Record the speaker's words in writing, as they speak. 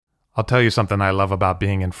I'll tell you something I love about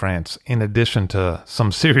being in France, in addition to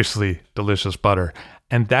some seriously delicious butter,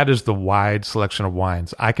 and that is the wide selection of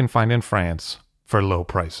wines I can find in France for low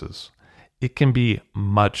prices. It can be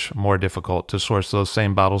much more difficult to source those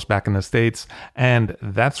same bottles back in the States, and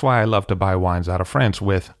that's why I love to buy wines out of France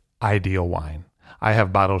with Ideal Wine. I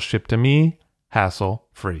have bottles shipped to me,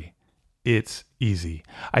 hassle-free. It's easy.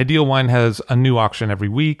 Ideal Wine has a new auction every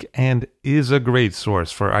week and is a great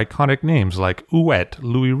source for iconic names like Ouet,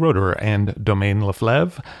 Louis Roeder, and Domaine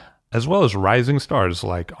Leflevre, as well as rising stars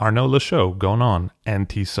like Arnaud Lachaud, Gonon, and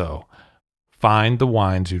Tissot. Find the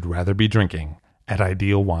wines you'd rather be drinking at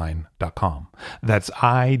idealwine.com. That's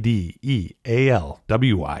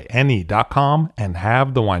IDEALWINE.com and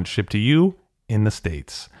have the wine shipped to you in the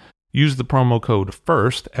States. Use the promo code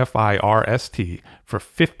FIRST, F-I-R-S-T, for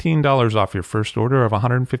 $15 off your first order of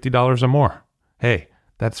 $150 or more. Hey,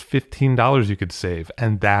 that's $15 you could save,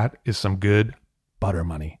 and that is some good butter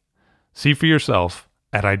money. See for yourself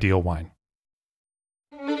at Ideal Wine.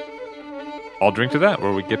 I'll drink to that,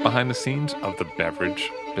 where we get behind the scenes of the beverage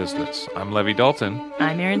business. I'm Levi Dalton.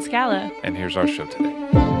 I'm Erin Scala. And here's our show today.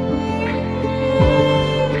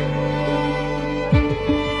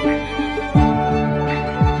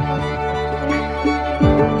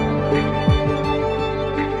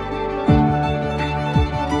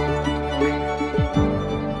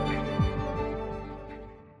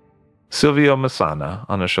 Silvio Messana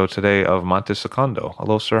on the show today of Monte Secondo.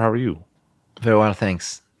 Hello, sir. How are you? Very well,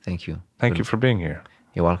 thanks. Thank you. Thank you for being here.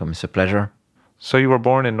 You're welcome. It's a pleasure. So you were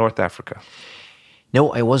born in North Africa?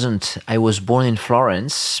 No, I wasn't. I was born in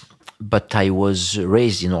Florence, but I was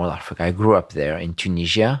raised in North Africa. I grew up there in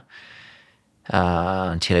Tunisia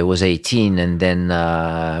until I was 18, and then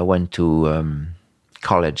I went to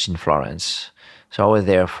college in Florence. So I was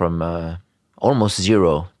there from almost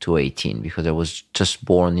 0 to 18 because I was just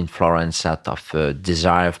born in Florence out of a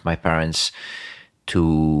desire of my parents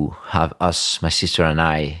to have us, my sister and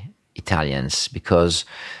I, Italians, because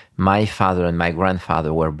my father and my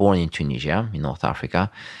grandfather were born in Tunisia, in North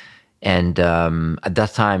Africa. And at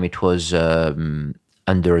that time, it was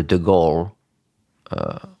under de Gaulle,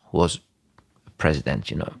 who was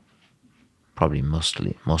president, probably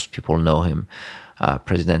most people know him,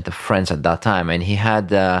 president of France at that time. And he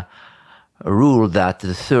had a rule that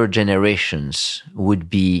the third generations would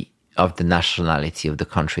be of the nationality of the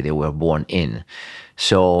country they were born in.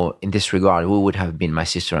 So in this regard, we would have been, my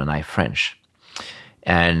sister and I, French.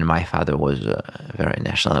 And my father was very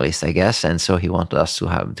nationalist, I guess, and so he wanted us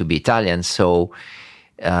to be Italian. So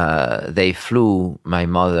they flew my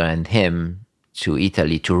mother and him to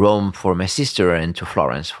Italy, to Rome for my sister, and to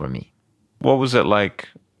Florence for me. What was it like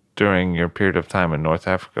during your period of time in North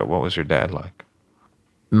Africa? What was your dad like?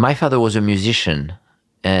 My father was a musician,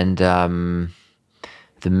 and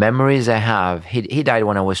the memories I have, he died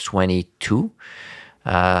when I was 22.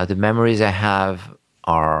 The memories I have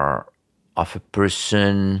are of a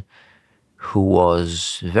person who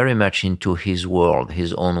was very much into his world,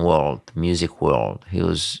 his own world, music world. He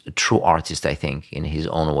was a true artist, I think, in his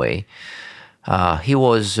own way. He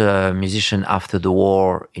was a musician after the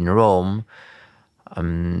war in Rome.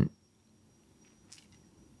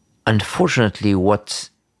 Unfortunately, what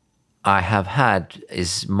I have had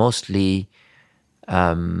is mostly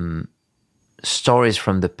stories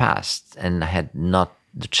from the past, and I had not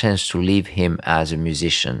the chance to leave him as a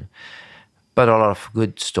musician. But a lot of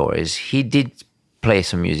good stories. He did play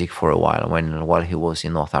some music for a while while he was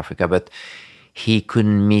in North Africa, but he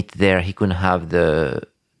couldn't meet there. He couldn't have there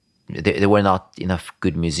were not enough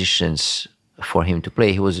good musicians for him to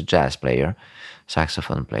play. He was a jazz player,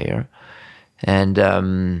 saxophone player, and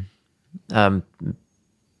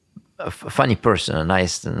a funny person, a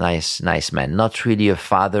nice man. Not really a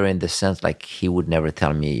father in the sense like he would never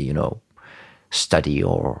tell me, study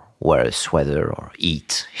or wear a sweater or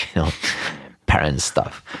eat, parent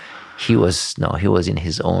stuff. He was in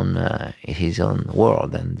his own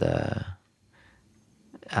world, and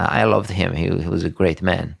I loved him. He was a great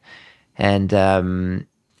man, and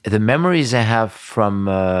the memories I have from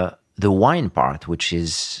the wine part, which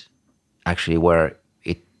is actually where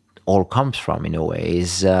it all comes from in a way,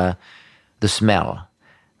 is the smell.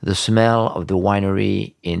 The smell of the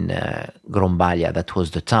winery in Grombalia. That was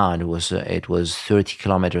the town. It was 30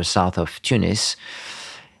 kilometers south of Tunis.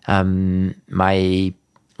 My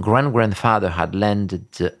grandfather had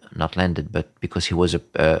not landed, but because he was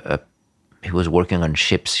he was working on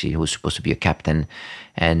ships. He was supposed to be a captain,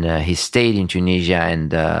 and he stayed in Tunisia and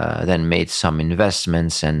then made some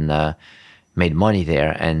investments and made money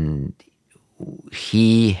there. And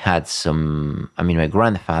he had my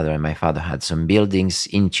grandfather and my father had some buildings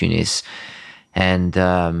in Tunis, and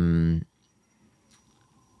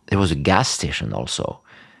there was a gas station also,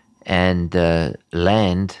 and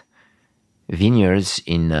vineyards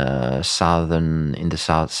in the south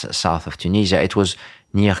of Tunisia. It was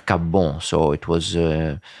near Cap Bon, so it was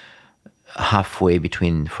halfway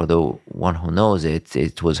between. For the one who knows it,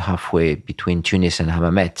 it was halfway between Tunis and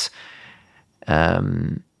Hammamet,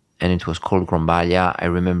 and it was called Grombalia. I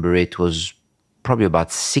remember it was probably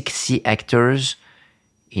about 60 hectares.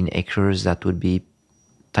 In acres, that would be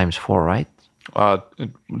times 4, right?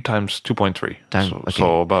 Times 2.3. Okay.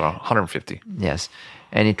 So about 150. Yes.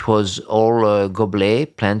 And it was all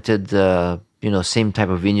Goblet, planted, same type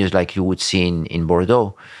of vineyards like you would see in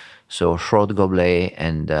Bordeaux. So short Goblet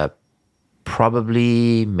and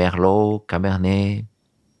probably Merlot, Cabernet.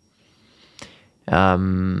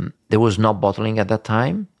 There was no bottling at that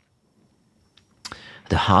time.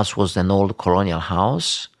 The house was an old colonial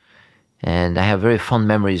house. And I have very fond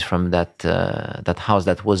memories from that house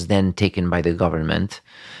that was then taken by the government.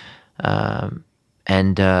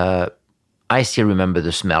 And I still remember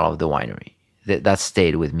the smell of the winery. That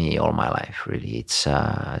stayed with me all my life, really. It's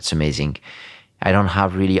amazing. I don't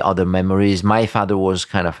have really other memories. My father was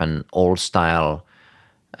kind of an old-style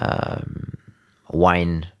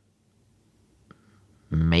wine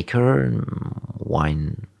maker,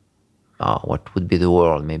 what would be the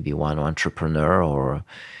word? Maybe one entrepreneur or...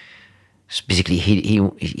 Basically,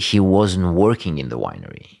 he wasn't working in the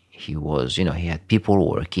winery. He was, he had people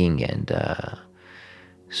working, and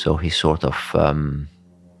so he sort of,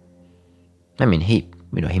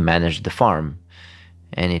 he managed the farm,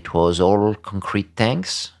 and it was all concrete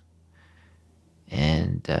tanks,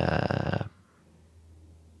 and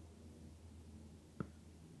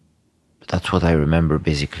that's what I remember.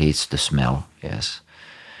 Basically, it's the smell. Yes.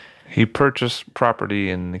 He purchased property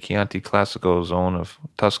in the Chianti Classico zone of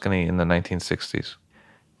Tuscany in the 1960s.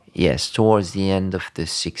 Yes, towards the end of the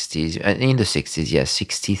 60s. In the 60s, yes,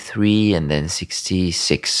 63 and then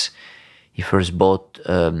 66. He first bought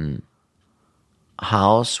a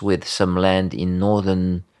house with some land in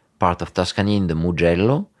northern part of Tuscany, in the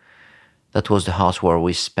Mugello. That was the house where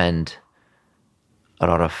we spent a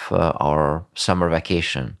lot of our summer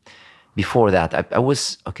vacation. Before that, I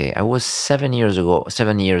was 7 years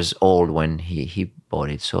old when he bought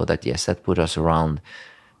it. So that put us around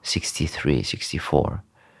 63, 64.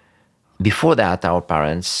 Before that, our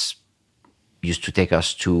parents used to take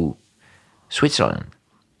us to Switzerland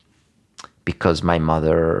because my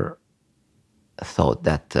mother thought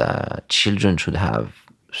that children should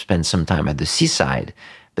spend some time at the seaside,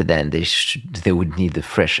 but then they would need the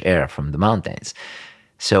fresh air from the mountains.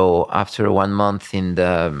 So after 1 month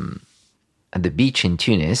at the beach in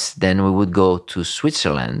Tunis, then we would go to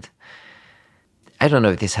Switzerland. I don't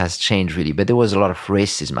know if this has changed really, but there was a lot of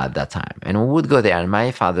racism at that time. And we would go there, and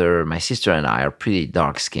my father, my sister, and I are pretty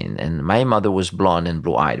dark-skinned. And my mother was blonde and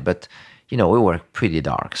blue-eyed, but, we were pretty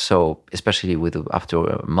dark. So, especially after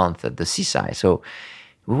a month at the seaside. So,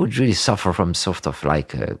 we would really suffer from sort of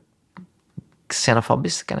like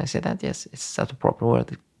xenophobia, can I say that? Yes, it's not a proper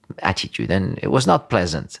word. Attitude. And it was not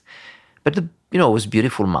pleasant. But it was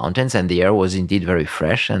beautiful mountains, and the air was indeed very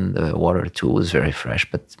fresh, and the water too was very fresh.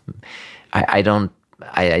 But I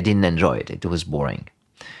didn't enjoy it. It was boring.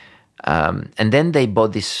 And then they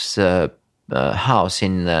bought this house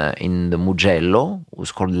in the Mugello. It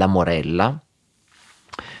was called La Morella,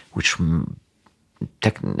 which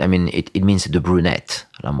it means the brunette.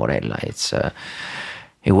 La Morella.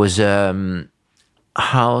 It was a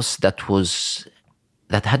house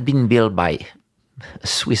that had been built by a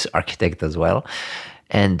Swiss architect as well.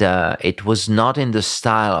 And it was not in the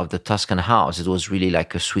style of the Tuscan house. It was really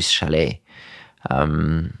like a Swiss chalet.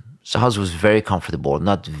 So the house was very comfortable,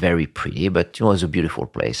 not very pretty, but it was a beautiful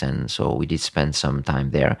place. And so we did spend some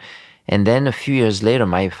time there. And then a few years later,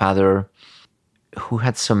 my father, who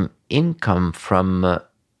had some income from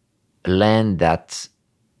land that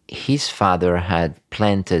his father had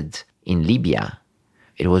planted in Libya,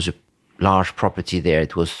 it was a large property there.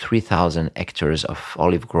 It was 3,000 hectares of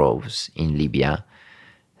olive groves in Libya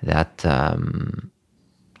that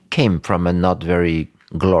came from a not very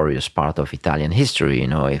glorious part of Italian history,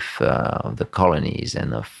 of the colonies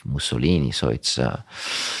and of Mussolini. So it's,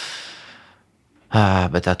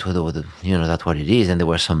 but that's what it is. And there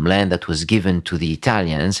was some land that was given to the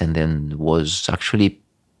Italians and then was actually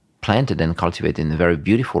planted and cultivated in a very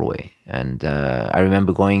beautiful way. And I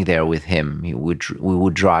remember going there with him. We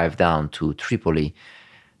would drive down to Tripoli.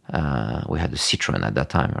 We had a Citroen at that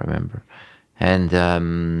time, I remember.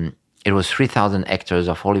 And it was 3,000 hectares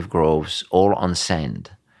of olive groves, all on sand.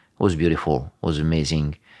 It was beautiful. It was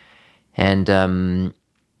amazing. And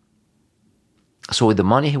so with the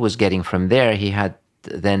money he was getting from there, he had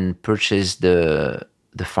then purchased the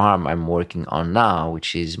the farm I'm working on now,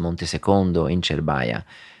 which is Monte Secondo in Cerbaia,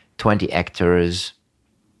 20 hectares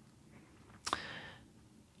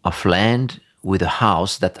of land with a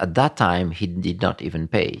house that at that time he did not even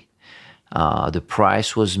pay. The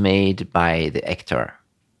price was made by the hectare.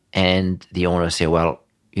 And the owner said, well,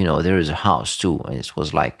 there is a house too. And it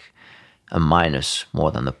was like a minus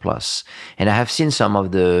more than a plus. And I have seen some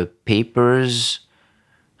of the papers,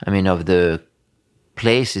 of the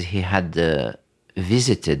places he had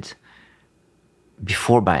visited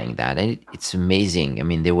before buying that. And it's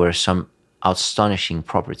amazing. There were some astonishing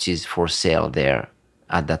properties for sale there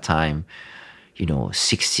at that time.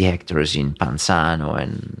 60 hectares in Panzano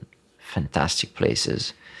and fantastic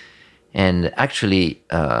places. And actually,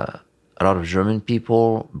 a lot of German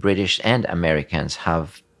people, British and Americans,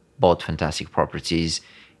 have bought fantastic properties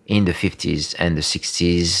in the 50s and the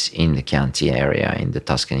 60s in the Chianti area, in the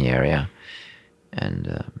Tuscany area.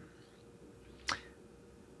 And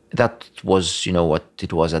that was, what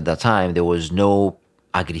it was at that time. There was no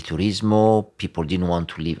agriturismo. People didn't want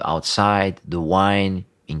to live outside. The wine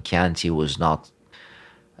in Chianti was not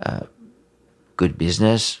good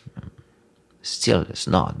business. Still, it's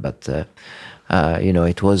not. But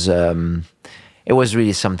it was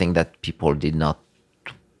really something that people did not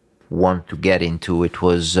want to get into. It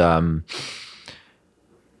was the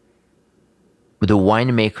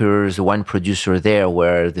winemakers, the wine producer there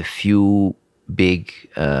were the few big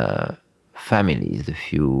families, the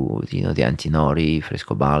few, the Antinori,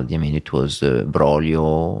 Frescobaldi. It was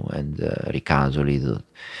Broglio and Ricasoli.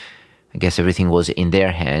 I guess everything was in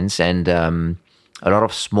their hands, and a lot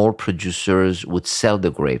of small producers would sell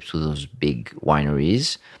the grapes to those big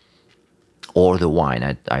wineries, or the wine.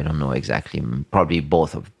 I don't know exactly. Probably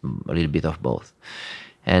both, a little bit of both.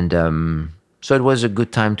 And so it was a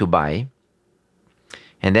good time to buy.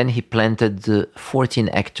 And then he planted 14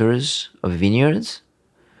 hectares of vineyards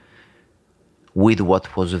with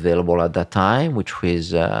what was available at that time, which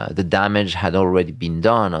was the damage had already been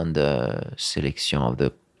done on the selection of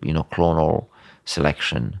the clonal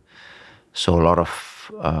selection. So a lot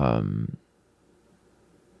of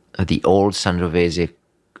the old Sangiovese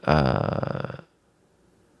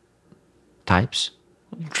types.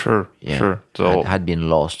 Sure. So had been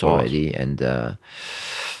lost already. And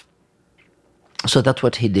so that's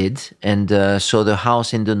what he did. And so the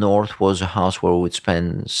house in the north was a house where we would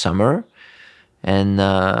spend summer. And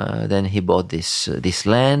then he bought this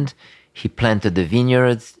land. He planted the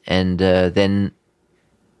vineyards, and then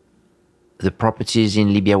the properties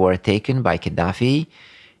in Libya were taken by Gaddafi.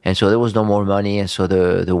 And so there was no more money. And so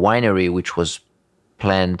the winery, which was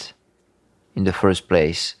planned in the first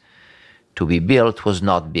place to be built, was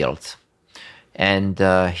not built. And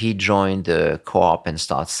he joined the co-op and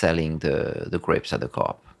started selling the grapes at the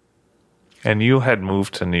co-op. And you had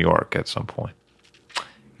moved to New York at some point?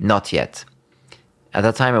 Not yet. At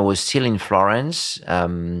that time, I was still in Florence.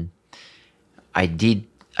 I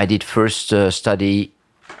did first study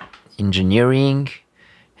engineering,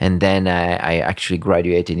 and then I actually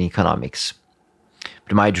graduated in economics.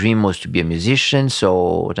 But my dream was to be a musician,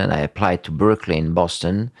 so then I applied to Berkeley in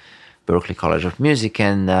Boston, Berkeley College of Music,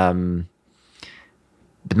 and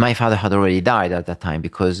but my father had already died at that time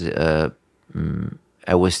because I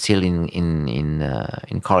was still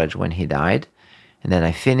in college when he died, and then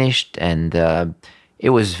I finished, and it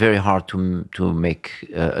was very hard to make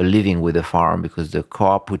a living with the farm because the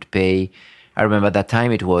co-op would pay. I remember at that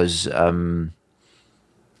time it was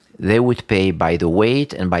they would pay by the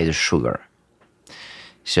weight and by the sugar.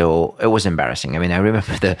 So it was embarrassing. I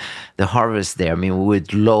remember the harvest there. We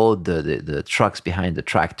would load the trucks behind the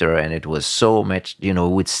tractor, and it was so much, we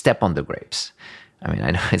would step on the grapes.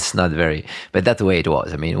 I know it's not very, but that's the way it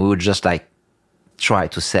was. We would just try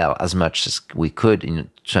to sell as much as we could in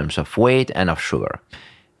terms of weight and of sugar.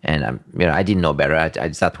 And, I didn't know better.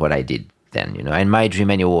 That's what I did then, And my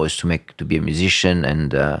dream anyway was to be a musician.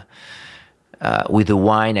 And with the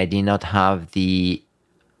wine, I did not have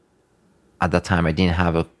at that time, I didn't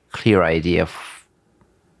have a clear idea of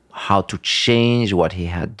how to change what he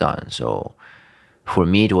had done. So for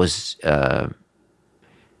me, it was, I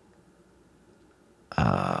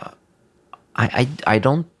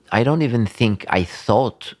don't even think I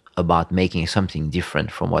thought about making something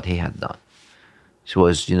different from what he had done. So it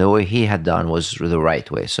was, what he had done was the right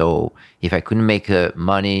way. So if I couldn't make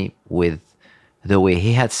money with the way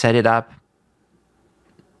he had set it up,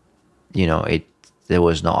 there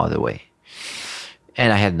was no other way.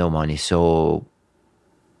 And I had no money, so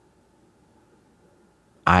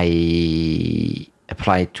I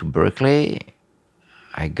applied to Berkeley.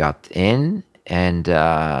 I got in, and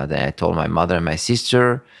then I told my mother and my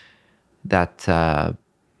sister that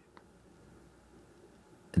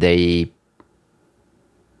they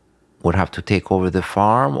would have to take over the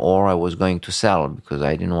farm, or I was going to sell because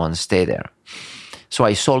I didn't want to stay there. So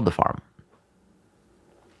I sold the farm.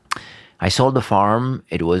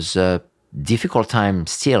 It was a difficult time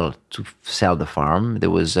still to sell the farm. There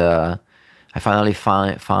was I finally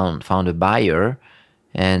found a buyer,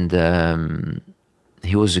 and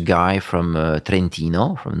he was a guy from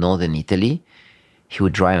Trentino, from northern Italy. He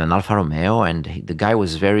would drive an Alfa Romeo, and the guy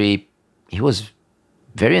was very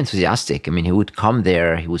enthusiastic. I mean, he would come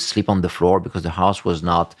there, he would sleep on the floor because the house was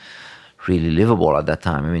not really livable at that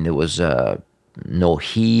time. I mean, there was no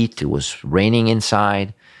heat, it was raining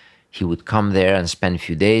inside. He would come there and spend a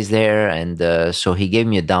few days there, and so he gave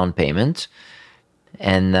me a down payment.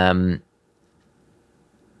 And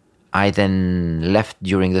I then left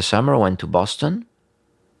during the summer, went to Boston.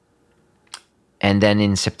 And then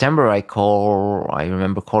in September, I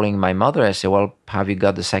remember calling my mother. I said, well, have you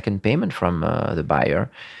got the second payment from the buyer?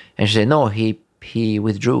 And she said, no, he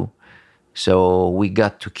withdrew. So we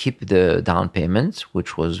got to keep the down payment,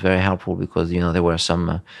 which was very helpful because, there were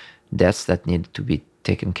some debts that needed to be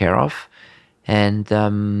taken care of. And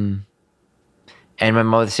my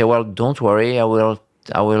mother said, well, don't worry, I will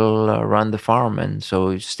run the farm. And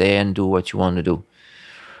so stay and do what you want to do.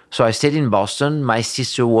 So I stayed in Boston. My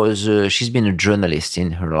sister she's been a journalist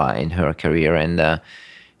in her career. And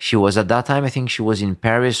she was, at that time, I think she was in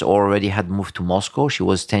Paris or already had moved to Moscow. She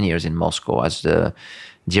was 10 years in Moscow as the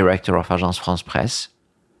director of Agence France Presse.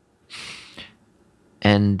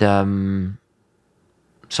 And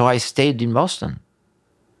so I stayed in Boston.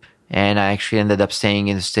 And I actually ended up staying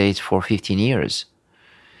in the States for 15 years.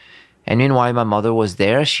 And meanwhile, my mother was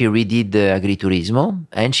there. She redid the agriturismo,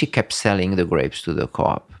 and she kept selling the grapes to the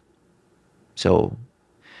co-op. So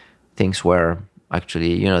things were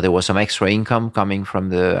actually, there was some extra income coming from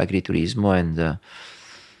the agriturismo, and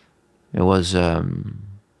it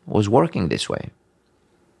was working this way.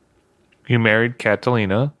 You married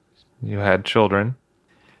Catalina. You had children.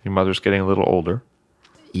 Your mother's getting a little older.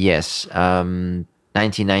 Yes.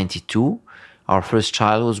 1992, our first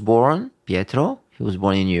child was born, Pietro. He was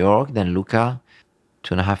born in New York, then Luca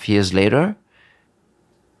 2.5 years later.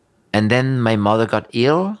 And then my mother got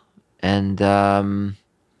ill, and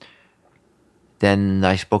then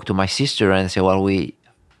I spoke to my sister and said, well, we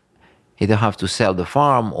either have to sell the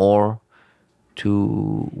farm or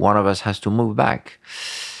one of us has to move back.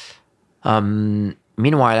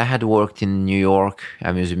 Meanwhile, I had worked in New York.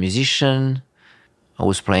 I was a musician. I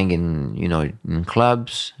was playing in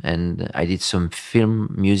clubs, and I did some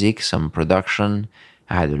film music, some production.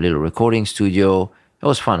 I had a little recording studio. It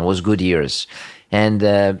was fun. It was good years. And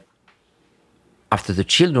after the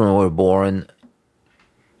children were born,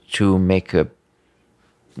 to make I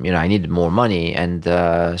needed more money, and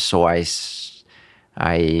so I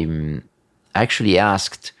actually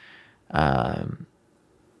asked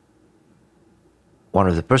one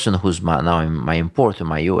of the person who's now my importer,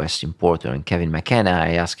 my U.S. importer, and Kevin McKenna.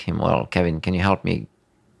 I asked him, well, Kevin, can you help me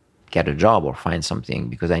get a job or find something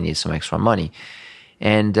because I need some extra money?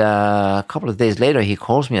 And a couple of days later, he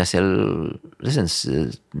calls me. I said, listen,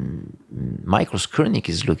 Michael Skurnik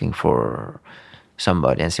is looking for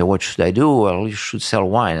somebody. And I said, what should I do? Well, you should sell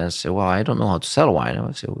wine. And I said, well, I don't know how to sell wine.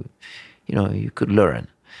 I said, you could learn.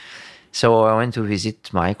 So I went to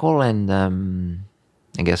visit Michael, and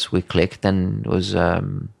I guess we clicked, and it was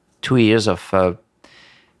 2 years of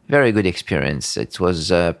very good experience. It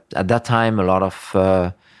was, at that time, a lot of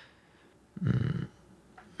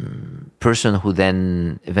person who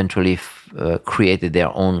then eventually created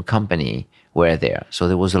their own company were there. So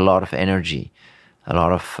there was a lot of energy, a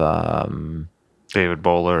lot of... David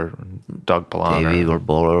Bowler, Doug Polaner. David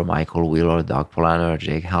Bowler, Michael Wheeler, Doug Polaner,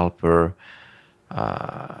 Jake Halper.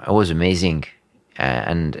 It was amazing.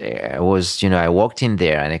 And it was, I walked in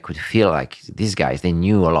there and I could feel like these guys, they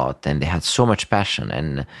knew a lot and they had so much passion.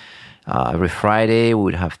 And every Friday we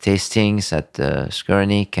would have tastings at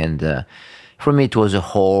Skurnik. And for me, it was a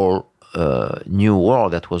whole new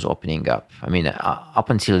world that was opening up. I mean, up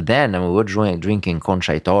until then, we were drinking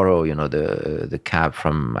Concha y Toro, the cab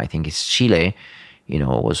from, I think it's Chile, it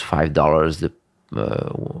was $5,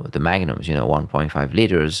 the Magnums, 1.5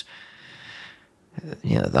 liters.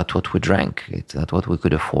 That's what we drank. That's what we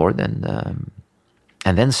could afford. And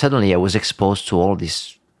then suddenly I was exposed to all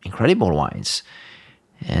these incredible wines,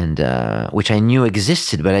 and which I knew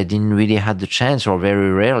existed, but I didn't really have the chance, or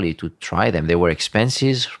very rarely, to try them. They were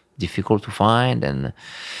expensive, difficult to find, and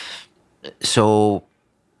so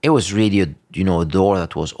it was really a door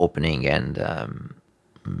that was opening, and a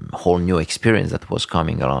whole new experience that was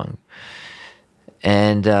coming along.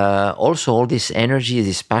 And also all this energy,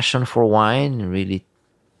 this passion for wine really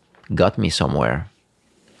got me somewhere.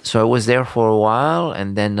 So I was there for a while,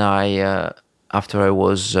 and then after I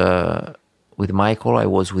was with Michael, I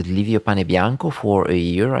was with Livio Panebianco for a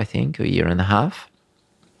year, I think, a year and a half.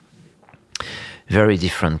 Very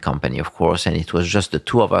different company, of course, and it was just the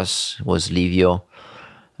two of us. It was Livio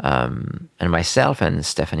and myself and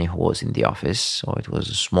Stephanie, who was in the office. So it was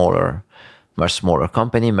a much smaller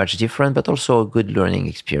company, much different, but also a good learning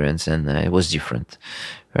experience, and it was different,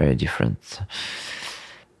 very different.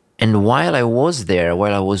 And while I was there,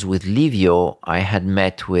 while I was with Livio, I had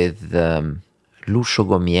met with Lucio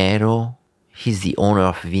Gomiero. He's the owner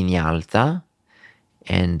of Vignalta.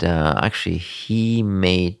 And actually, he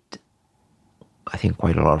made, I think,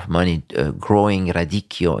 quite a lot of money growing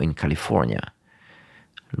Radicchio in California.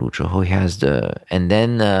 Lucio, who has and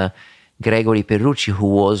then Gregory Perrucci, who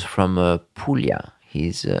was from Puglia.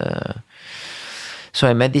 So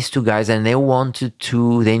I met these two guys, and they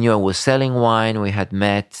knew I was selling wine. We had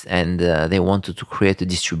met, and they wanted to create a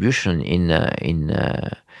distribution in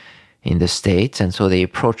the States, and so they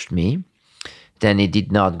approached me. Then it did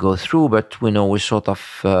not go through, but we sort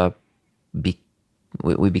of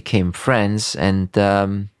we became friends, and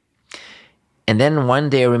then one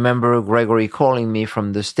day I remember Gregory calling me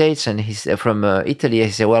from the States, and he's from Italy. He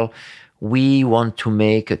said, "Well, we want to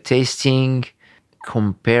make a tasting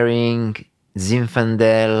comparing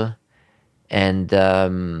Zinfandel and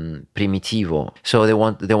Primitivo. So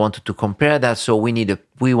they wanted to compare that. So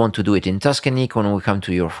we want to do it in Tuscany when we come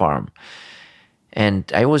to your farm."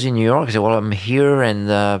 And I was in New York. I said, "Well, I'm here," and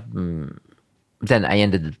then I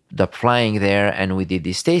ended up flying there, and we did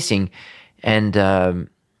this tasting. And I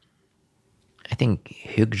think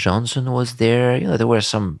Hugh Johnson was there. There were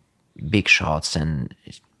some big shots, and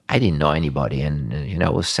I didn't know anybody. And I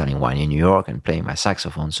was selling wine in New York and playing my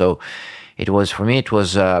saxophone. So for me,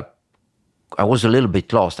 I was a little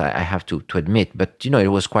bit lost, I have to admit, but it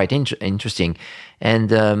was quite interesting.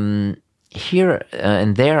 And here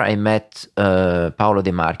and there, I met Paolo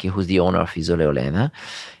De Marchi, who's the owner of Isola Olena.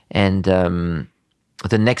 And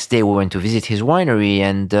the next day, we went to visit his winery,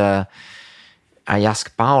 and I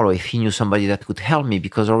asked Paolo if he knew somebody that could help me,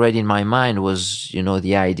 because already in my mind was,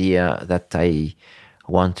 the idea that I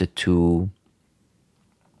wanted to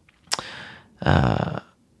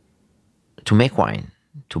make wine,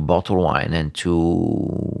 to bottle wine, and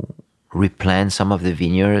to replant some of the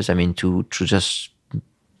vineyards. I mean, to just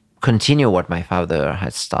continue what my father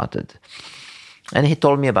had started. And he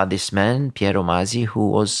told me about this man, Piero Masi,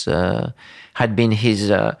 who had been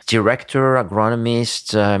his director,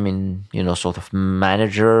 agronomist, sort of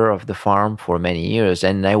manager of the farm for many years.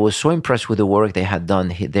 And I was so impressed with the work they had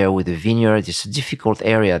done there with the vineyard. It's a difficult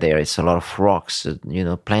area there. It's a lot of rocks.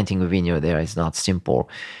 Planting a vineyard there is not simple.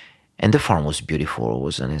 And the farm was beautiful. It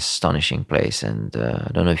was an astonishing place. And I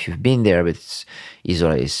don't know if you've been there, but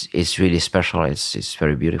Isola is really special. It's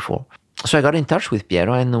very beautiful. So I got in touch with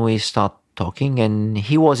Piero, and we started talking. And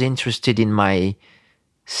he was interested in my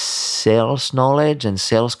sales knowledge and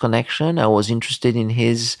sales connection. I was interested in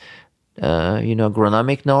his,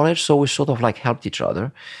 agronomic knowledge. So we sort of helped each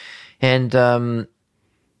other. And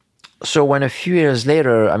so when a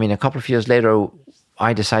couple of years later,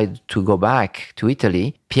 I decided to go back to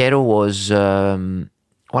Italy, Piero was, I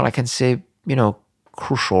can say,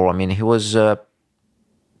 crucial. I mean, he was a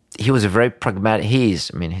very pragmatic, he's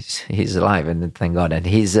alive, and thank God. And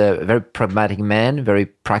he's a very pragmatic man, very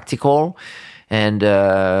practical. And,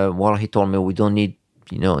 he told me, we don't need,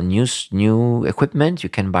 new equipment. You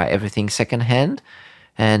can buy everything secondhand.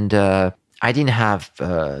 And I didn't have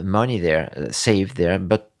money there, saved there,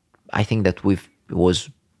 but I think that it was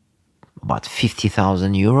about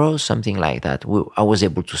 50,000 euros, something like that. I was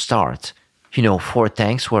able to start. 4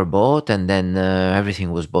 tanks were bought, and then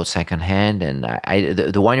everything was bought secondhand. And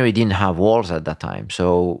the winery didn't have walls at that time.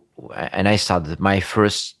 So, and I started, my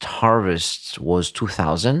first harvest was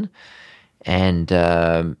 2000. And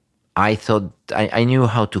I thought, I knew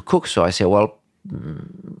how to cook. So I said, well,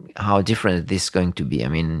 how different is this going to be? I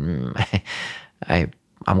mean,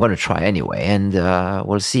 I'm going to try anyway, and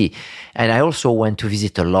we'll see. And I also went to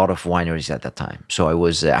visit a lot of wineries at that time. So I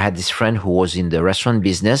had this friend who was in the restaurant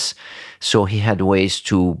business, so he had ways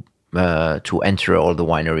to enter all the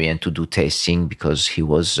winery and to do tasting, because he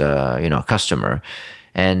was a customer.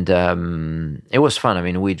 And it was fun. I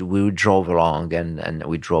mean, we drove along, and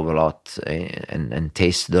we drove a lot and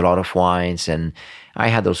tasted a lot of wines. And I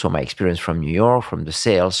had also my experience from New York, from the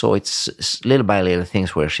sales. So it's little by little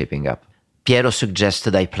things were shaping up. Piero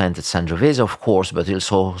suggested I planted Sangiovese, of course, but he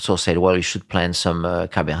also said, well, you should plant some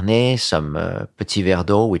Cabernet, some Petit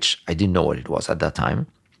Verdot, which I didn't know what it was at that time,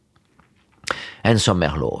 and some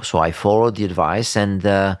Merlot. So I followed the advice, and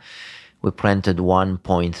We planted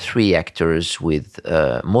 1.3 hectares with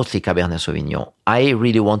mostly Cabernet Sauvignon. I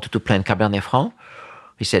really wanted to plant Cabernet Franc.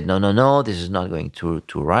 He said, no, this is not going to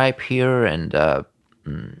ripe here. And I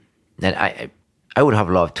would have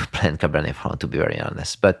loved to plant Cabernet Franc, to be very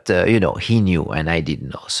honest. But, he knew and I didn't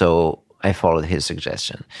know. So I followed his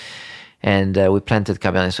suggestion. And we planted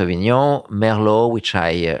Cabernet Sauvignon, Merlot, which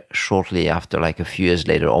I shortly after, like a few years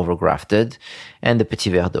later, overgrafted, and the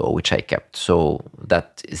Petit Verdot, which I kept. So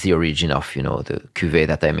that is the origin of, the cuvée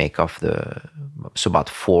that I make of so about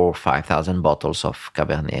 4,000 or 5,000 bottles of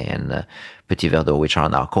Cabernet and Petit Verdot, which are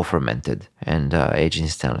now co-fermented and aged in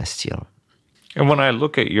stainless steel. And when I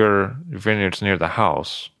look at your vineyards near the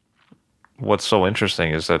house, what's so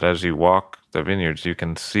interesting is that as you walk the vineyards, you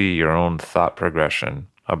can see your own thought progression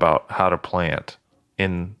about how to plant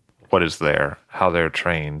in what is there, how they're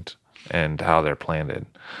trained, and how they're planted.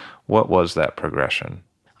 What was that progression?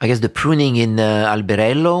 I guess the pruning in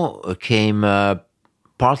Alberello came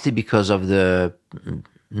partly because of the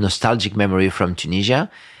nostalgic memory from Tunisia,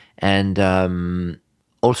 and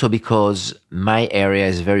also because my area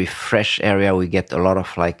is a very fresh area. We get a lot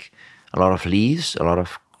of leaves, a lot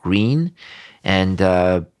of green, and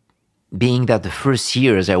being that the first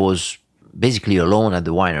years I was basically alone at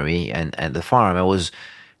the winery and the farm, I was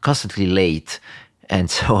constantly late. And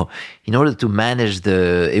so in order to manage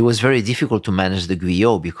it was very difficult to manage the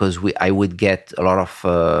Guyot because I would get a lot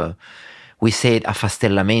of, we say it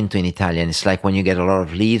affastellamento in Italian. It's like when you get a lot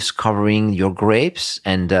of leaves covering your grapes.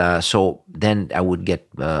 And so then I would get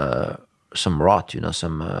some rot,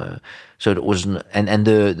 so it was, and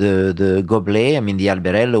the gobelet, the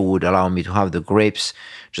Alberello would allow me to have the grapes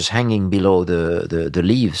just hanging below the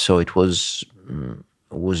leaves. So it was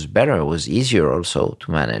better. It was easier also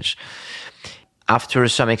to manage. After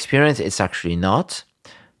some experience, it's actually not,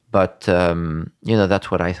 but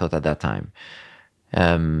that's what I thought at that time.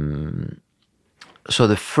 So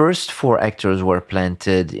the first 4 hectares were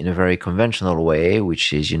planted in a very conventional way,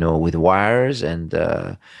 which is with wires and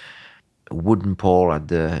wooden pole at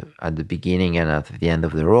the beginning and at the end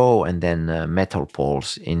of the row, and then metal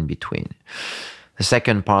poles in between. The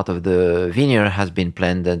second part of the vineyard has been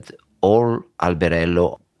planted all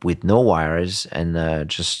Alberello with no wires and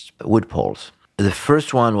just wood poles. The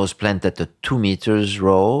first one was planted at 2 meters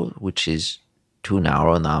row, which is too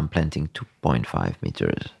narrow. Now I'm planting 2.5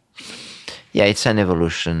 meters. Yeah, it's an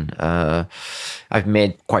evolution. I've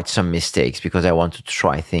made quite some mistakes because I wanted to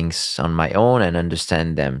try things on my own and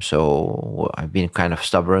understand them. So I've been kind of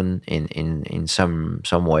stubborn in some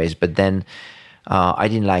ways, but then I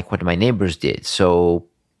didn't like what my neighbors did. So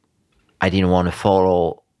I didn't want to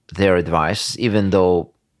follow their advice, even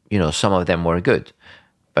though, some of them were good.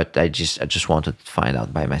 But I just wanted to find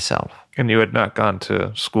out by myself. And you had not gone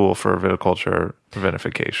to school for viticulture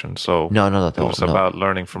vinification, so no, not at all. It was about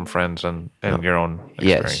learning from friends and your own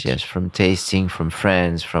experience. Yes, from tasting, from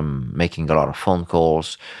friends, from making a lot of phone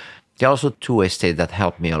calls. There are also 2 estates that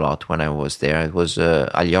helped me a lot when I was there. It was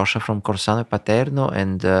Alyosha from Corsano Paterno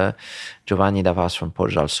and Giovanni Davas from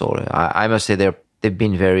Poggio al Sole. I must say they've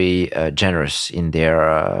been very generous in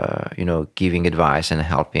their, giving advice and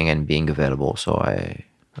helping and being available. So I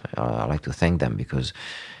like to thank them because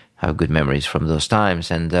I have good memories from those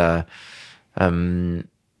times. And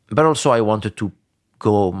but also I wanted to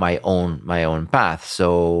go my own path.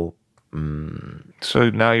 So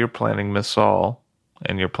now you're planting Missal,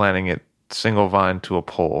 and you're planting it single vine to a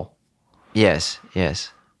pole. Yes.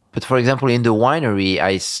 But for example, in the winery,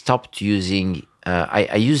 I stopped using.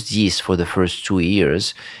 I used yeast for the first 2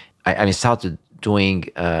 years. I started doing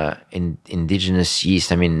indigenous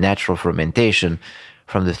yeast. Natural fermentation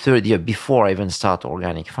from the 3rd year before I even start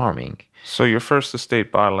organic farming. So your first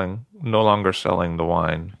estate bottling, no longer selling the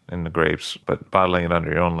wine and the grapes, but bottling it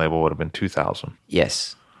under your own label would have been 2000.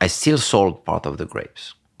 Yes. I still sold part of the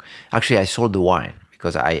grapes. Actually, I sold the wine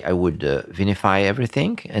because I would vinify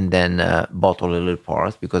everything and then bottle a little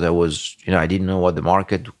part because I was, I didn't know how the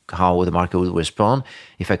market would respond,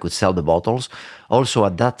 if I could sell the bottles. Also,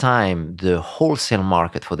 at that time, the wholesale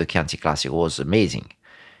market for the Chianti Classico was amazing.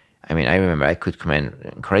 I remember I could command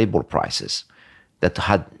incredible prices that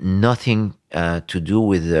had nothing to do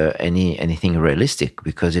with anything realistic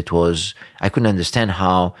because I couldn't understand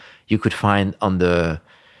how you could find on the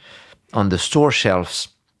store shelves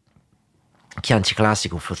Chianti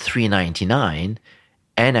Classico for $3.99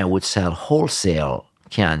 and I would sell wholesale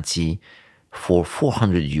Chianti for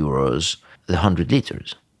 €400 the 100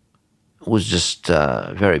 liters. was just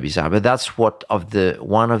very bizarre. But that's one of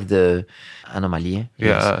the anomalies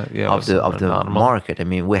of the market. I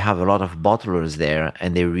mean, we have a lot of bottlers there,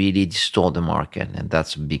 and they really distort the market, and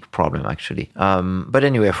that's a big problem actually. But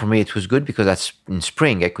anyway, for me it was good because that's in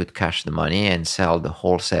spring I could cash the money and sell the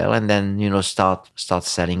wholesale, and then start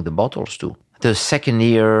selling the bottles too. The second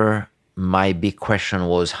year, my big question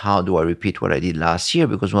was, how do I repeat what I did last year,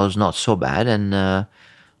 because it was not so bad, and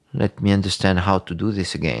let me understand how to do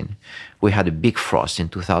this again. We had a big frost in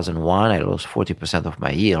 2001. I lost 40% of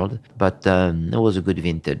my yield, but it was a good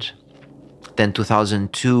vintage. Then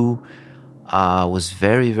 2002 was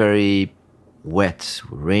very, very wet,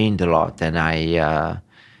 rained a lot, and I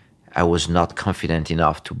was not confident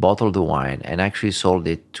enough to bottle the wine, and actually sold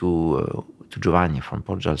it to Giovanni from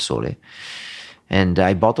Porto del Sole. And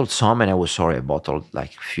I bottled some, and I was sorry I bottled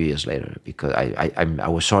like a few years later, because I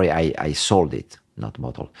was sorry I sold it. Not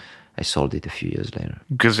bottled. I sold it a few years later.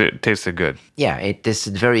 Because it tasted good. Yeah, it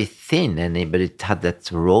tasted very thin, but it had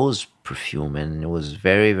that rose perfume, and it was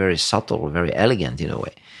very, very subtle, very elegant in a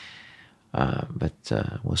way. But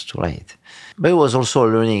it was too late. But it was also a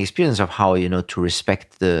learning experience of how to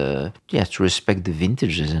respect the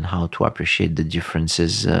vintages and how to appreciate the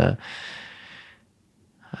differences. And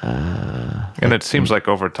it seems like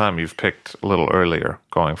over time you've picked a little earlier,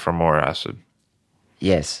 going for more acid.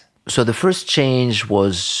 Yes. So the first change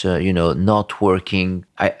was, not working.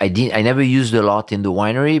 I never used a lot in the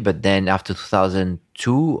winery, but then after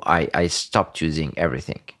 2002, I stopped using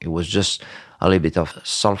everything. It was just a little bit of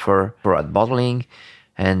sulfur at bottling,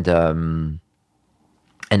 and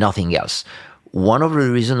nothing else. One of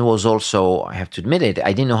the reasons was also, I have to admit it,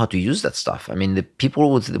 I didn't know how to use that stuff. I mean, the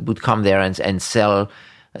people would come there and sell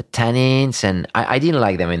tannins, and I didn't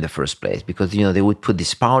like them in the first place, because they would put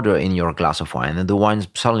this powder in your glass of wine, and the wine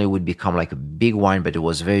suddenly would become like a big wine, but it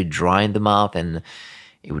was very dry in the mouth, and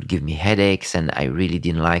it would give me headaches, and I really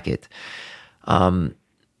didn't like it.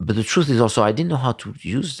 But the truth is also, I didn't know how to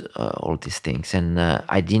use all these things, and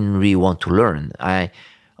I didn't really want to learn.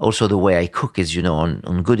 Also, the way I cook is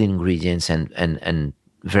on good ingredients and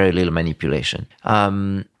very little manipulation.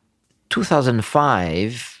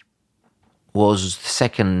 2005 was the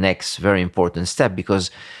second next very important step,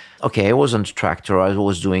 because, I was on the tractor, I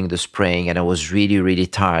was doing the spraying, and I was really, really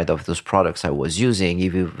tired of those products I was using.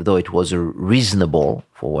 Even though it was a reasonable,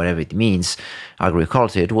 for whatever it means,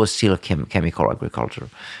 agriculture, it was still chemical agriculture.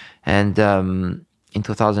 And in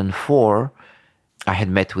 2004, I had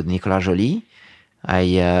met with Nicolas Joly.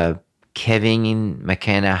 Kevin in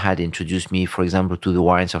McKenna had introduced me, for example, to the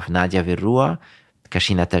wines of Nadia Verrua,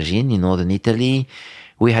 Cascina Tagine in northern Italy.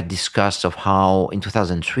 We had discussed of how, in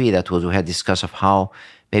 2003, we had discussed of how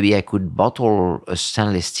maybe I could bottle a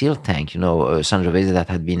stainless steel tank, a Sangiovese that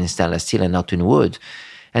had been in stainless steel and not in wood.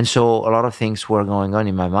 And so a lot of things were going on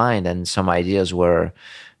in my mind, and some ideas were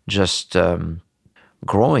just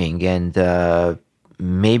growing, and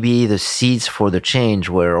maybe the seeds for the change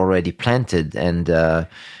were already planted, and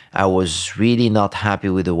I was really not happy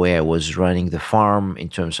with the way I was running the farm in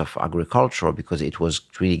terms of agriculture, because it was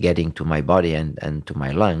really getting to my body and to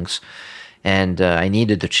my lungs. And I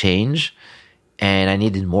needed a change, and I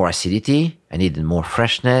needed more acidity. I needed more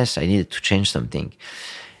freshness. I needed to change something.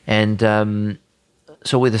 And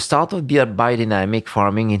so with the start of biodynamic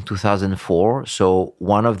farming in 2004, so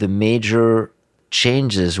one of the major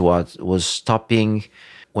changes was stopping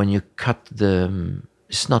when you cut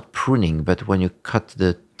it's not pruning, but when you cut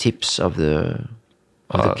the tips of the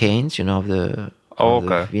canes, of the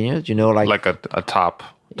vineyard, like a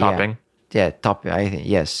topping. Yeah, topping. I think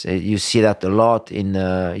yes. You see that a lot in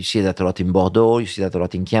Bordeaux. You see that a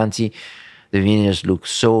lot in Chianti. The vineyards look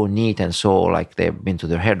so neat and so like they've been to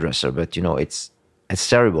their hairdresser, but it's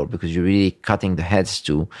terrible, because you're really cutting the heads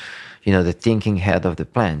to, the thinking head of the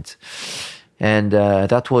plant, and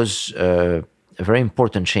that was a very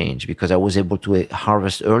important change, because I was able to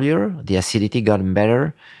harvest earlier. The acidity got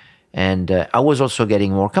better. And I was also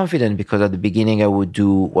getting more confident, because at the beginning I would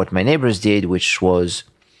do what my neighbors did, which was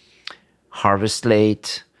harvest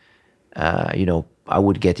late. I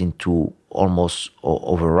would get into almost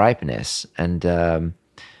over ripeness, and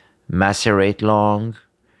macerate long.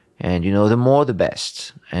 And, the more the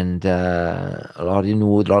best. And a lot in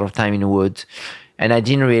wood, a lot of time in wood. And I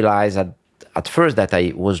didn't realize at first that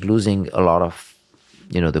I was losing a lot of,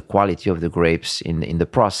 the quality of the grapes in the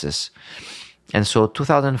process. And so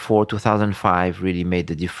 2004, 2005 really made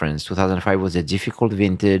the difference. 2005 was a difficult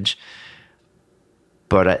vintage,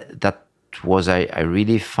 but that was, I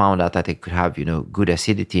really found out that I could have, good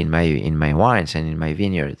acidity in my wines and in my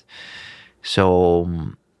vineyard. So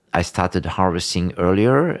I started harvesting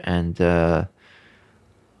earlier, and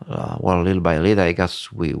little by little, I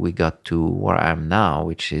guess we got to where I am now,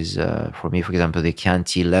 which is, for me, for example, the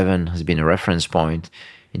Chianti 11 has been a reference point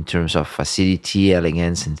in terms of acidity,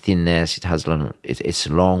 elegance, and thinness. It's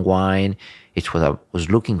a long wine. It's what I was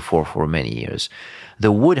looking for many years.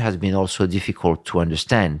 The wood has been also difficult to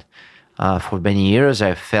understand. For many years,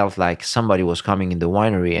 I felt like somebody was coming in the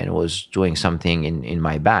winery and was doing something in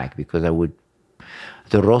my bag, because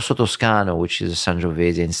the Rosso Toscano, which is a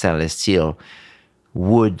Sangiovese in stainless steel,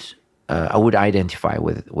 I would identify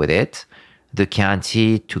with it. The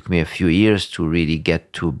Chianti took me a few years to really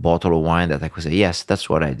get to a bottle of wine that I could say, yes, that's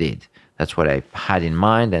what I did. That's what I had in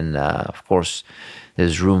mind. And of course,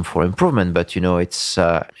 there's room for improvement, but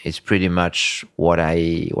it's pretty much what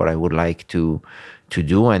I would like to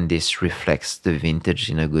do, and this reflects the vintage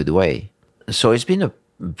in a good way. So it's been a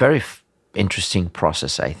very interesting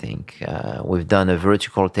process, I think. We've done a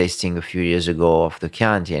vertical tasting a few years ago of the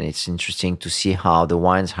Chianti, and it's interesting to see how the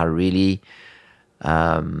wines are really,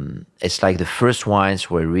 it's like the first wines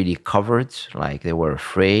were really covered, like they were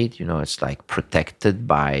afraid, it's like protected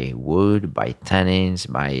by wood, by tannins,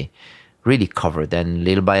 by really covered. And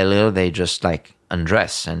little by little, they just like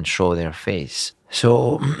undress and show their face.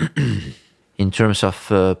 So in terms of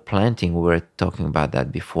planting, we were talking about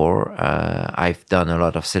that before. I've done a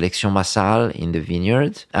lot of Sélection Massale in the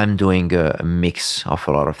vineyard. I'm doing a mix of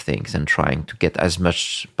a lot of things and trying to get as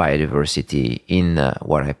much biodiversity in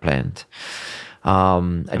what I plant.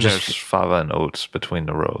 There's fava and oats between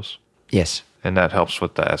the rows. Yes. And that helps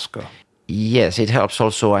with the esco. Yes, it helps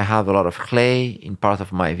also. I have a lot of clay. In part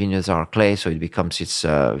of my vineyards are clay, so it's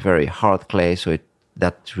very hard clay. So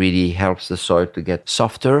that really helps the soil to get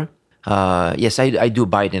softer. Yes, I do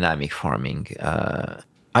biodynamic farming.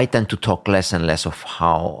 I tend to talk less and less of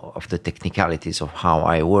the technicalities of how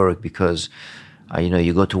I work, because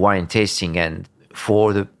you go to wine tasting, and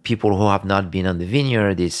for the people who have not been on the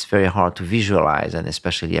vineyard, it's very hard to visualize, and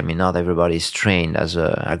especially, not everybody is trained as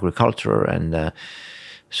agriculture, and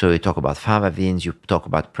so you talk about fava beans, you talk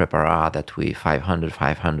about Preparat that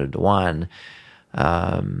 501.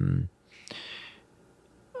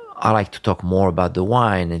 I like to talk more about the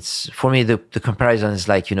wine. It's, for me, the comparison is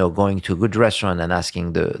like, going to a good restaurant and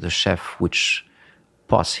asking the chef which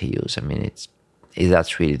pots he used.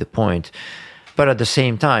 That's really the point. But at the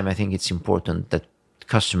same time, I think it's important that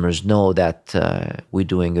customers know that we're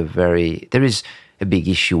doing there is a big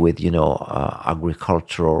issue with,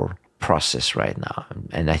 agricultural process right now.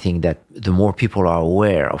 And I think that the more people are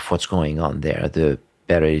aware of what's going on there, the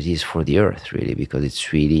better it is for the earth, really, because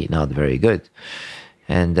it's really not very good.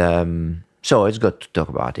 And so it's good to talk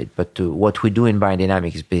about it. But what we do in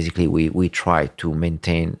biodynamic is basically we try to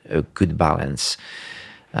maintain a good balance,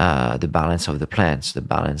 the balance of the plants, the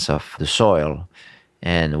balance of the soil,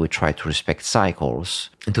 and we try to respect cycles.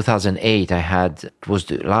 In 2008, it was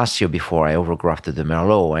the last year before I overgrafted the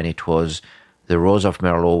Merlot, and it was the rows of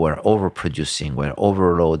Merlot were overproducing, were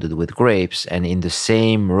overloaded with grapes, and in the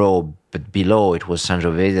same row, but below, it was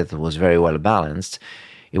Sangiovese that was very well balanced.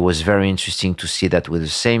 It was very interesting to see that with the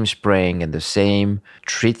same spraying and the same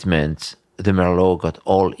treatment, the Merlot got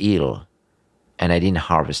all ill, and I didn't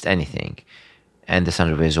harvest anything. And the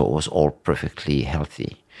Sangiovese was all perfectly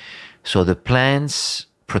healthy. So the plants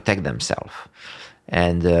protect themselves.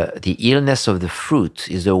 And the illness of the fruit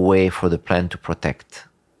is a way for the plant to protect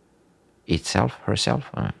herself.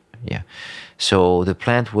 Yeah. So the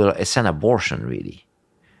plant it's an abortion, really.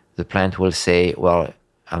 The plant will say, well,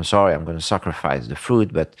 I'm sorry, I'm going to sacrifice the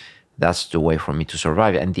fruit, but that's the way for me to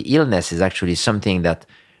survive. And the illness is actually something that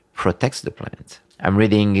protects the plant. I'm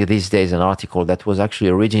reading these days an article that was actually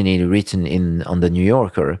originally written on the New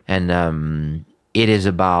Yorker, and it is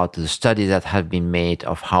about the studies that have been made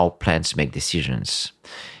of how plants make decisions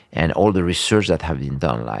and all the research that have been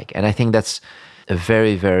done. And I think that's a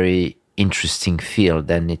very, very interesting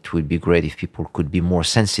field, and it would be great if people could be more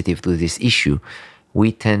sensitive to this issue.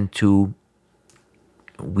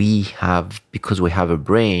 Because we have a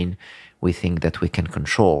brain, we think that we can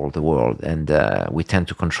control the world, and we tend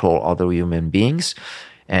to control other human beings.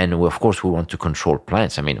 And of course, we want to control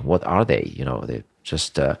plants. What are they? They're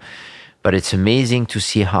just, but it's amazing to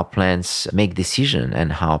see how plants make decisions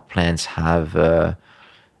and how plants have a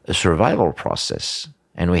survival process.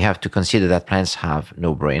 And we have to consider that plants have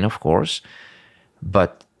no brain, of course,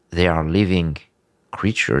 but they are living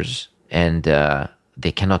creatures, and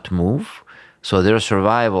they cannot move. So their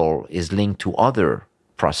survival is linked to other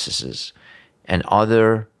processes and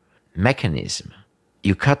other mechanisms.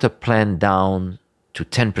 You cut a plant down to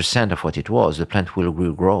 10% of what it was, the plant will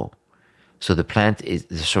regrow. So the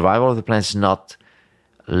survival of the plant is not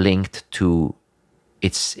linked to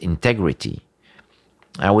its integrity.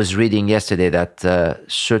 I was reading yesterday that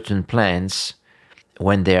certain plants,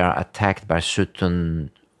 when they are attacked by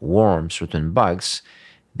certain worms, certain bugs,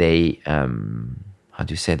 they how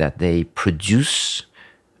do you say that? They produce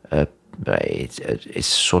it's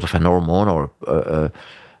sort of an hormone or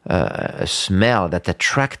a smell that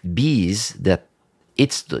attract bees that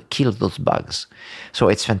kills those bugs. So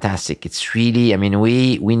it's fantastic. It's really, I mean,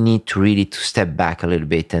 we need to really to step back a little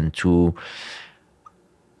bit and to,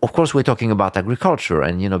 of course, we're talking about agriculture,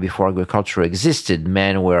 and before agriculture existed,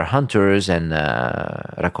 men were hunters and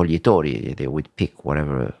raccoglitori. They would pick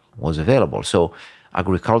whatever was available. So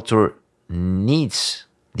agriculture needs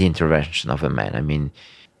the intervention of a man. I mean,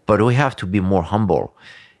 but we have to be more humble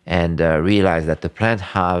and realize that the plants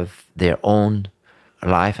have their own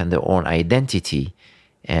life and their own identity,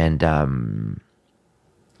 and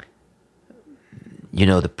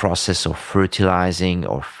the process of fertilizing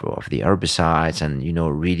of the herbicides and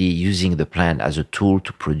really using the plant as a tool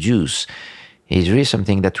to produce is really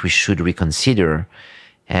something that we should reconsider.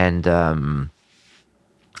 And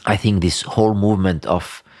I think this whole movement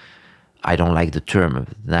of, I don't like the term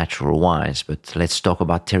of natural wines, but let's talk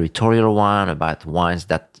about territorial wine, about wines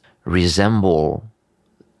that resemble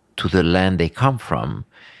to the land they come from,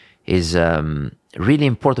 is really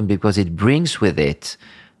important, because it brings with it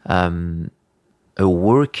a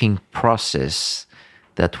working process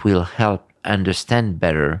that will help understand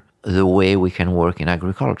better the way we can work in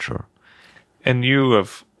agriculture. And you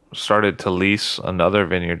have started to lease another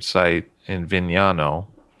vineyard site in Vignano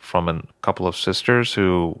from a couple of sisters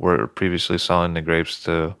who were previously selling the grapes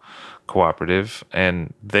to cooperative,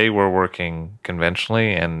 and they were working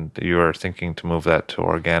conventionally, and you are thinking to move that to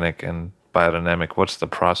organic and biodynamic. What's the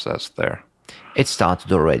process there? It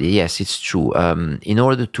started already. Yes, it's true. In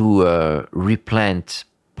order to replant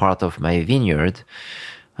part of my vineyard,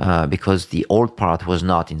 because the old part was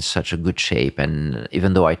not in such a good shape, and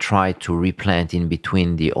even though I tried to replant in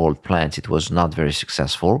between the old plants, it was not very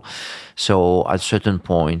successful. So at a certain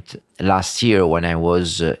point last year, when I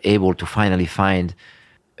was able to finally find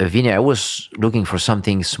a vineyard, I was looking for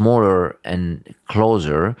something smaller and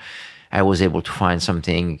closer. I was able to find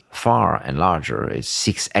something far and larger. It's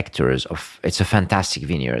 6 hectares it's a fantastic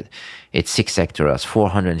vineyard. It's 6 hectares,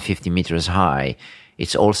 450 meters high.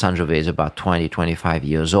 It's old Sangiovese, about 20, 25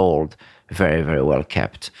 years old, very, very well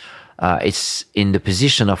kept. It's in the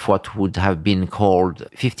position of what would have been called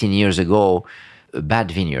 15 years ago a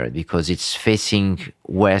bad vineyard, because it's facing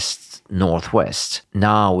west-northwest.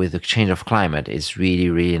 Now, with the change of climate, it's really,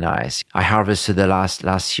 really nice. I harvested the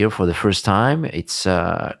last year for the first time. It's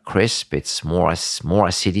crisp, it's more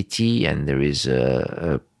acidity, and there is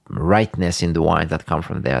a rightness in the wine that come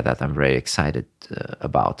from there that I'm very excited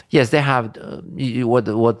about. Yes, they have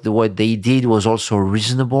what they did was also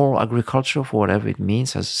reasonable agriculture, for whatever it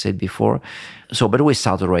means, as I said before. So, but we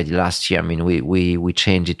started already last year. I mean, we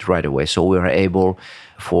changed it right away. So we were able,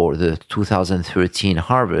 for the 2013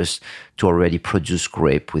 harvest, to already produce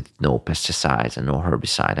grape with no pesticides and no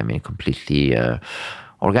herbicide. I mean, completely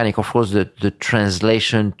organic. Of course, the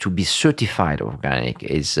translation to be certified organic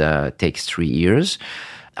takes 3 years.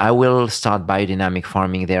 I will start biodynamic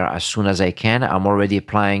farming there as soon as I can. I'm already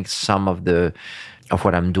applying some of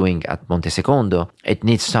what I'm doing at Monte Secondo. It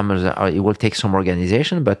needs it will take some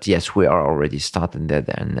organization, but yes, we are already starting that,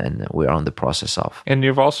 and we are on the process of. And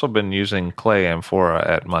you've also been using clay amphora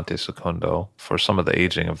at Monte Secondo for some of the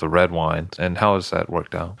aging of the red wines. And how has that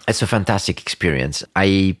worked out? It's a fantastic experience.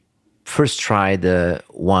 I first tried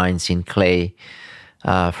wines in clay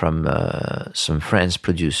from some French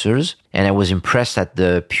producers, and I was impressed at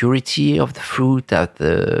the purity of the fruit.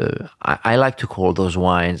 I like to call those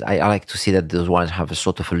wines, I like to see that those wines have a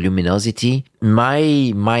sort of a luminosity.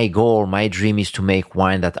 My goal, my dream is to make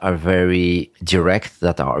wine that are very direct,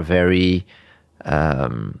 that are very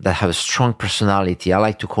that have a strong personality. I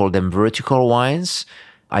like to call them vertical wines.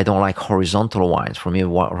 I don't like horizontal wines. For me,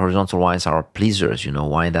 horizontal wines are pleasers,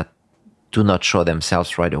 wine that do not show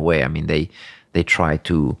themselves right away. I mean, they try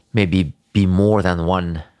to maybe be more than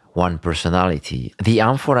one personality. The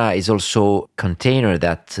amphora is also a container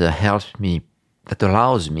that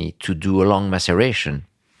allows me to do a long maceration,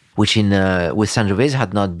 which with Sangiovese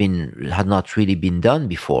had not really been done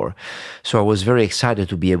before. So I was very excited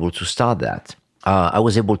to be able to start that. I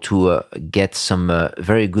was able to get some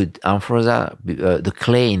very good amphoras. The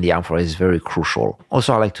clay in the amphora is very crucial.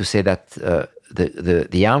 Also, I like to say that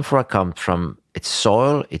the amphora comes from its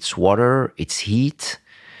soil, its water, its heat,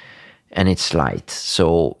 and its light.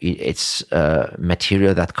 So it's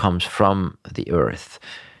material that comes from the earth.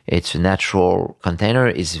 It's a natural container,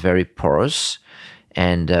 it's very porous,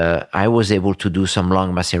 And I was able to do some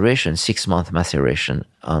long maceration, 6-month maceration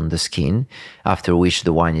on the skin, after which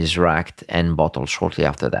the wine is racked and bottled shortly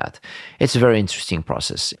after that. It's a very interesting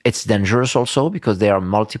process. It's dangerous also because they are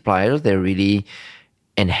multipliers. They really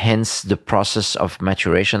enhance the process of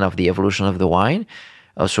maturation, of the evolution of the wine.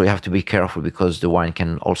 So you have to be careful because the wine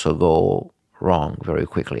can also go wrong very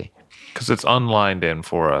quickly. Because it's unlined in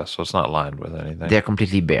for us, so it's not lined with anything. They're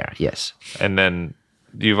completely bare, yes. And then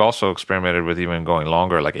you've also experimented with even going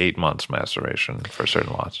longer, like 8 months maceration for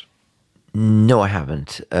certain lots. No, I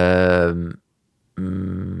haven't.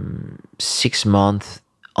 6 months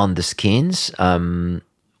on the skins.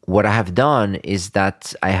 What I have done is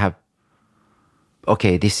that I have.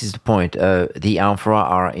 Okay, this is the point. The amphora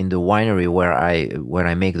are in the winery where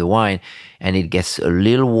I make the wine, and it gets a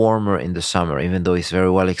little warmer in the summer, even though it's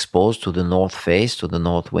very well exposed to the north face, to the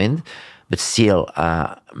north wind. But still,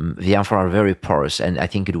 the amphora are very porous, and I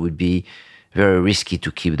think it would be very risky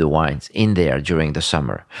to keep the wines in there during the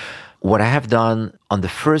summer. What I have done on the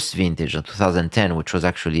first vintage of 2010, which was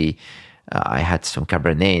actually, I had some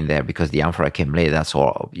Cabernet in there because the amphora came late. That's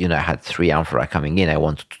all. I had 3 amphora coming in. I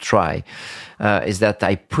wanted to try. Is that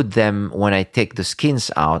I put them, when I take the skins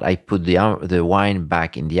out, I put the wine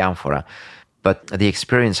back in the amphora. But the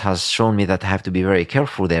experience has shown me that I have to be very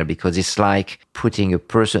careful there because it's like putting a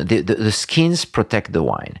person, the skins protect the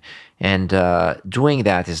wine. And doing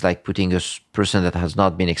that is like putting a person that has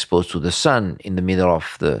not been exposed to the sun in the middle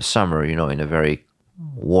of the summer, in a very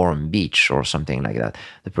warm beach or something like that.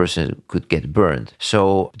 The person could get burned.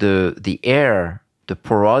 So the air, the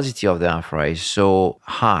porosity of the amphora is so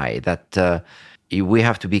high that we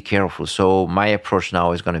have to be careful. So my approach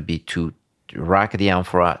now is going to be to rack the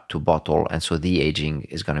amphora to bottle, and so the aging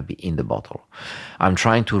is going to be in the bottle. I'm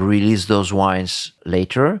trying to release those wines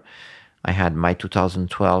later. I had my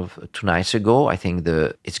 2012 2 nights ago. I think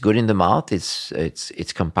it's good in the mouth.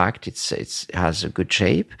 It's compact. It has a good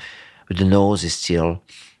shape, but the nose is still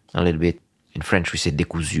a little bit. In French, we say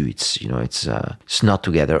décousu. It's not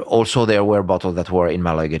together. Also, there were bottles that were in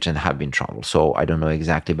my luggage and have been troubled. So I don't know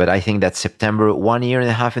exactly, but I think that September, 1 year and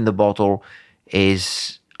a half in the bottle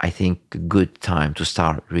is, I think, a good time to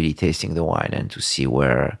start really tasting the wine and to see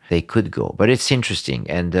where they could go. But it's interesting.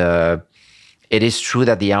 And it is true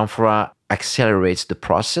that the amphora accelerates the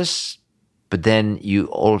process, but then you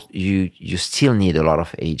still need a lot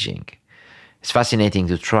of aging. It's fascinating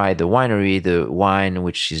to try the winery, the wine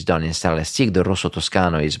which is done in stainless steel. The Rosso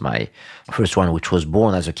Toscano is my first one, which was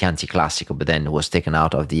born as a Chianti Classico, but then was taken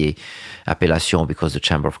out of the appellation because the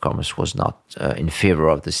Chamber of Commerce was not in favor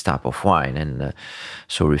of this type of wine, and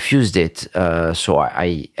so refused it. So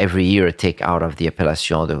I every year take out of the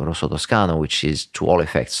appellation the Rosso Toscano, which is to all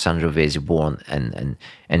effects Sangiovese born, and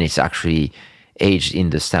it's actually aged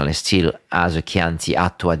in the stainless steel as a Chianti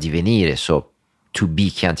atto a divenire, so to be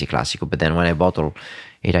Chianti Classico. But then when I bottle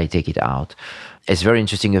it, I take it out. It's very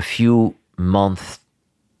interesting, a few months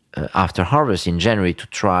after harvest in January, to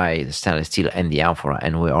try the stainless steel and the amphora,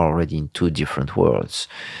 and we're already in 2 different worlds.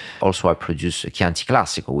 Also, I produce a Chianti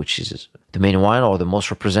Classico, which is the main wine, or the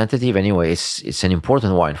most representative. Anyway, it's an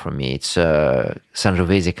important wine for me. It's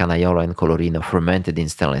Sangiovese, Canaiolo, and Colorino, fermented in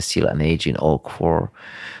stainless steel and aged in oak for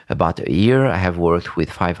about a year. I have worked with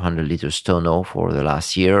 500 liters tonneau for the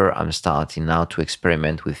last year. I'm starting now to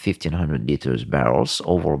experiment with 1,500 liters barrels,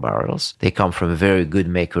 oval barrels. They come from very good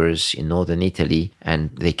makers in northern Italy, and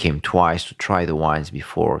they came twice to try the wines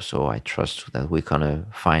before. So I trust that we're going to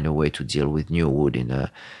find a way to deal with new wood in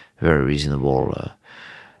a very reasonable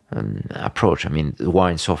approach. I mean, the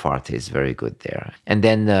wine so far tastes very good there. And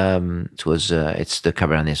then it's the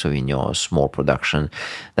Cabernet Sauvignon, small production,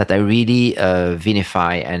 that I really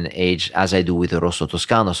vinify and age as I do with the Rosso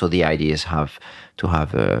Toscano. So the idea is to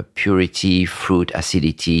have purity, fruit,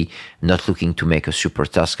 acidity, not looking to make a super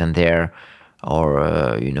Tuscan there, or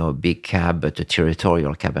a big cab, but a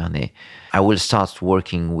territorial Cabernet. I will start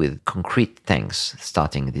working with concrete tanks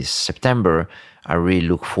starting this September. I really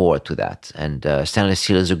look forward to that. And stainless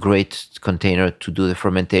steel is a great container to do the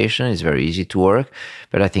fermentation. It's very easy to work,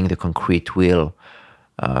 but I think the concrete will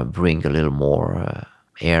bring a little more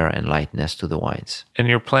air and lightness to the wines. And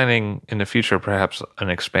you're planning in the future perhaps an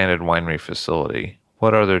expanded winery facility.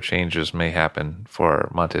 What other changes may happen for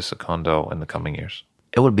Monte Secondo in the coming years?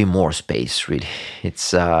 It will be more space, really.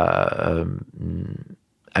 It's, if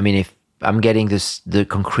I'm getting the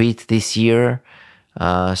concrete this year,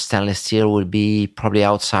 stainless steel will be probably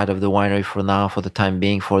outside of the winery for now, for the time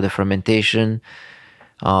being, for the fermentation.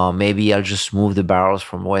 Maybe I'll just move the barrels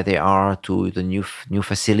from where they are to the new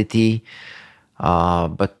facility.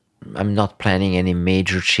 But I'm not planning any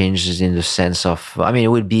major changes in the sense of, I mean, it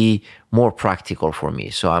would be more practical for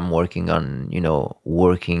me. So I'm working on,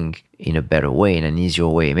 working in a better way, in an easier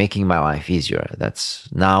way, making my life easier. That's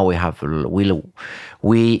now we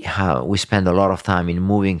spend a lot of time in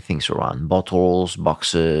moving things around, bottles,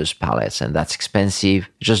 boxes, pallets, and that's expensive.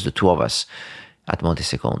 Just the two of us at Monte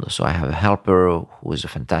Secondo. So I have a helper who is a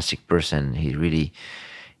fantastic person. He really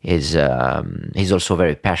is he's also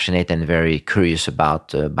very passionate and very curious about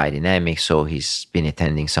biodynamics. So he's been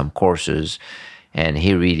attending some courses, and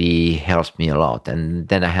he really helps me a lot. And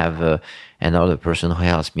then I have another person who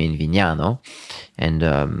helps me in Vignano, and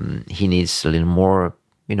he needs a little more,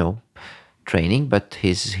 training, but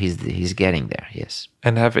he's getting there. Yes.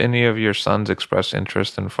 And have any of your sons expressed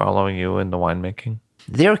interest in following you in the winemaking?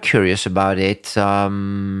 They're curious about it.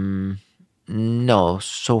 No,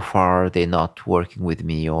 so far they're not working with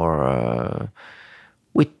me, or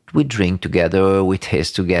we drink together, we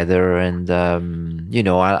taste together, and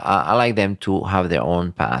I like them to have their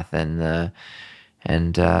own path and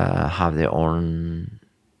have their own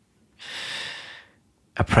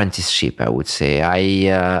apprenticeship. I would say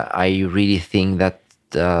I really think that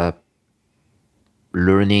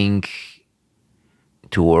learning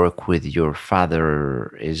to work with your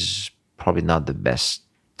father is probably not the best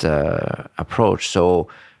approach. So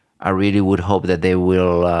I really would hope that they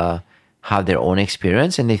will have their own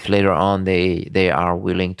experience, and if later on they are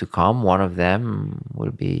willing to come, one of them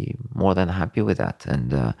will be more than happy with that.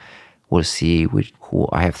 And we'll see who.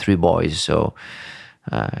 I have 3 boys, so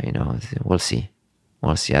we'll see.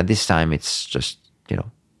 At this time, it's just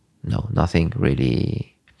nothing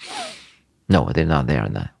really. No, they're not there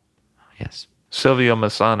now. Yes. Silvio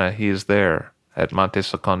Messana, he is there at Monte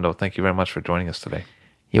Secondo. Thank you very much for joining us today.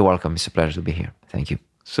 You're welcome. It's a pleasure to be here. Thank you.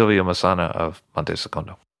 Silvio Messana of Monte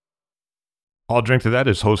Secondo. All Drink to That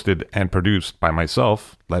is hosted and produced by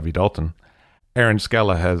myself, Levi Dalton. Aaron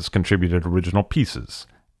Scala has contributed original pieces.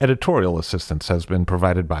 Editorial assistance has been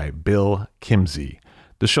provided by Bill Kimsey.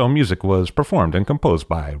 The show music was performed and composed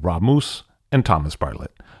by Rob Moose and Thomas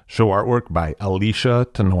Bartlett. Show artwork by Alicia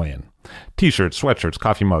Tenoyan. T-shirts, sweatshirts,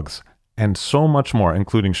 coffee mugs, and so much more,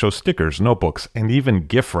 including show stickers, notebooks, and even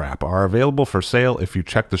gift wrap, are available for sale if you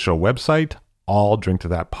check the show website,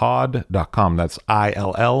 alldrinktothatpod.com. That's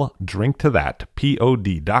ILL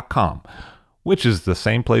drinktothatpod.com, which is the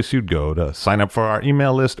same place you'd go to sign up for our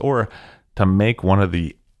email list or to make one of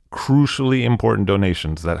the crucially important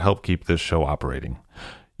donations that help keep this show operating.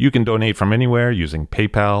 You can donate from anywhere using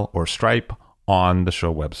PayPal or Stripe on the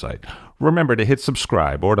show website. Remember to hit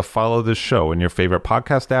subscribe or to follow this show in your favorite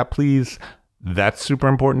podcast app, please. That's super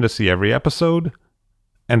important to see every episode.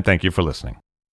 And thank you for listening.